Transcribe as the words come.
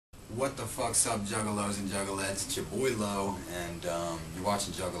What the fuck's up, Juggalos and Juggalettes? It's your boy Lo, and you're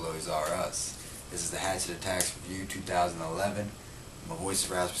watching Juggalos Are Us. This is the Hatchet Attacks review 2011. My voice is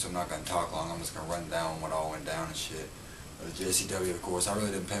raspy, so I'm not going to talk long. I'm just going to run down what all went down and shit. The JCW, of course. I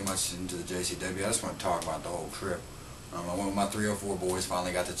really didn't pay much into the JCW. I just want to talk about the whole trip. I went with my 304 boys,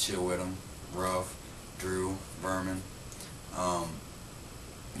 finally got to chill with them. Ruff, Drew, Vermin.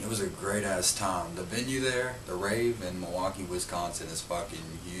 It was a great ass time. The venue there, the rave in Milwaukee, Wisconsin is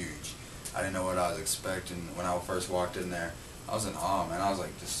fucking huge. I didn't know what I was expecting when I first walked in there. I was in awe, man. I was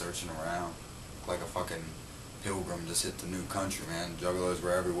like just searching around like a fucking pilgrim, just hit the new country, man. Juggalos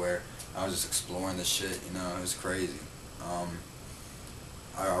were everywhere. I was just exploring the shit, you know. It was crazy.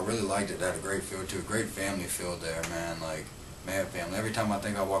 I really liked it. It had a great feel too. Great family feel there, man. Like mad family. Every time I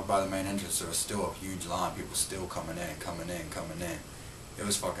think I walk by the main entrance, there was still a huge line. People still coming in. It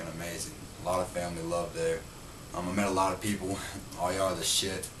was fucking amazing. A lot of family love there. I met a lot of people. All y'all are the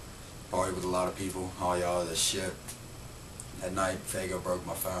shit. Party with a lot of people. All y'all are the shit. At night, Fago broke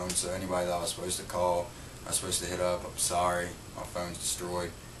my phone, so anybody that I was supposed to call, I was supposed to hit up, I'm sorry. My phone's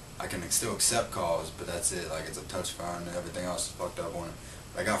destroyed. I can still accept calls, but that's it. Like, it's a touch phone and everything else is fucked up on it.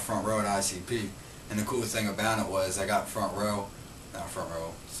 But I got front row at ICP. And the coolest thing about it was I got front row. Not front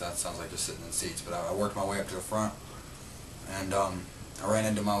row. That sounds like you're sitting in seats, but I worked my way up to the front. And I ran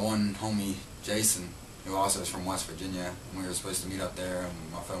into my one homie, Jason, who also is from West Virginia, and we were supposed to meet up there,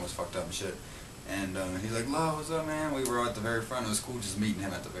 and my phone was fucked up and shit. And he's like, "Lo, what's up, man?" We were at the very front. It was cool just meeting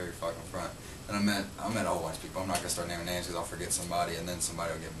him at the very fucking front. And I met a whole bunch of people. I'm not gonna start naming names because I'll forget somebody, and then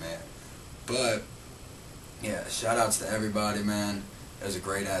somebody will get mad. But yeah, shout outs to everybody, man. It was a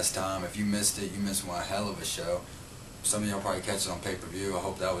great ass time. If you missed it, you missed one hell of a show. Some of y'all probably catch it on pay-per-view. I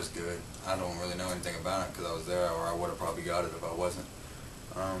hope that was good. I don't really know anything about it because I was there, or I would have probably got it if I wasn't.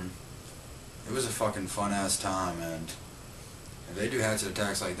 It was a fucking fun-ass time, and if they do Hatchet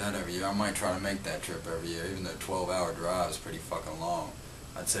Attacks like that every year, I might try to make that trip every year, even though 12-hour drive is pretty fucking long.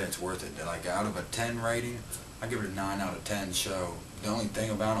 I'd say it's worth it. Like, out of a 10 rating, I'd give it a 9 out of 10 show. The only thing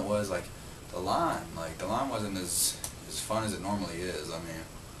about it was, like, the line. Like, the line wasn't as fun as it normally is. I mean,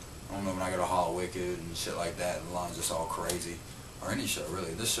 I don't know when I go to Hall Wicked and shit like that, the line's just all crazy. Or any show,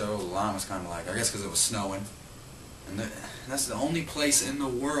 really. This show, the line was kind of like, I guess because it was snowing. And that's the only place in the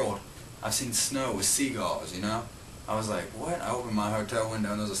world I've seen snow with seagulls, you know? I was like, what? I opened my hotel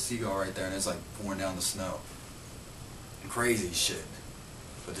window and there's a seagull right there and it's like pouring down the snow. Crazy shit.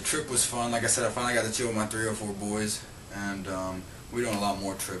 But the trip was fun. Like I said, I finally got to chill with my 304 boys. And we're doing a lot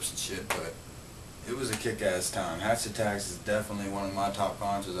more trips and shit, but it was a kick-ass time. Hatchet Attacks is definitely one of my top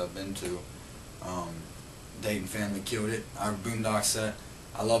concerts I've been to. Dayton family killed it. Our Boondock set.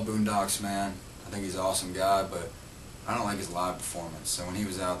 I love Boondocks, man. I think he's an awesome guy, but I don't like his live performance. So when he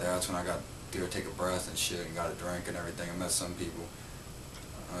was out there, that's when I got to go take a breath and shit and got a drink and everything. I met some people.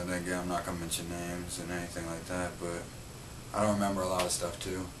 Then again, I'm not going to mention names and anything like that, but I don't remember a lot of stuff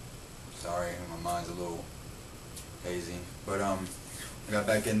too. Sorry, my mind's a little hazy. But I got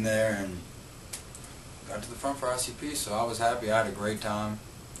back in there and got to the front for ICP, so I was happy. I had a great time.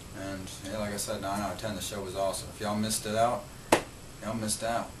 And yeah, like I said, 9 out of 10, the show was awesome. If y'all missed it out, y'all missed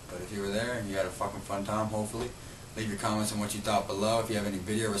out. But if you were there and you had a fucking fun time, hopefully, leave your comments on what you thought below. If you have any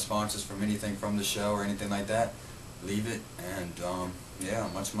video responses from anything from the show or anything like that, leave it. And yeah,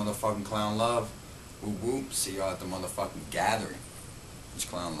 much motherfucking clown love. Whoop whoop. See y'all at the motherfucking gathering. Much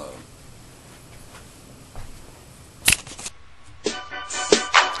clown love.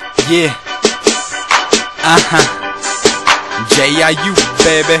 Yeah. J.I.U.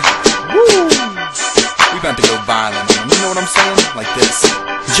 baby. Woo. We about to go violent, man. You know what I'm saying? Like this.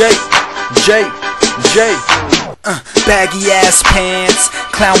 J. Baggy ass pants,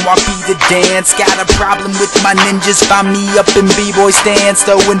 clown walk be the dance. Got a problem with my ninjas, find me up in b-boy stands,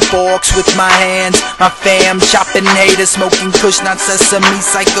 throwing forks with my hands. My fam chopping haters, smoking kush, not sesame.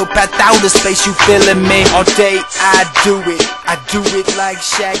 Psychopath out of space, you feeling me? All day I do it like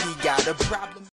Shaggy. Got a problem.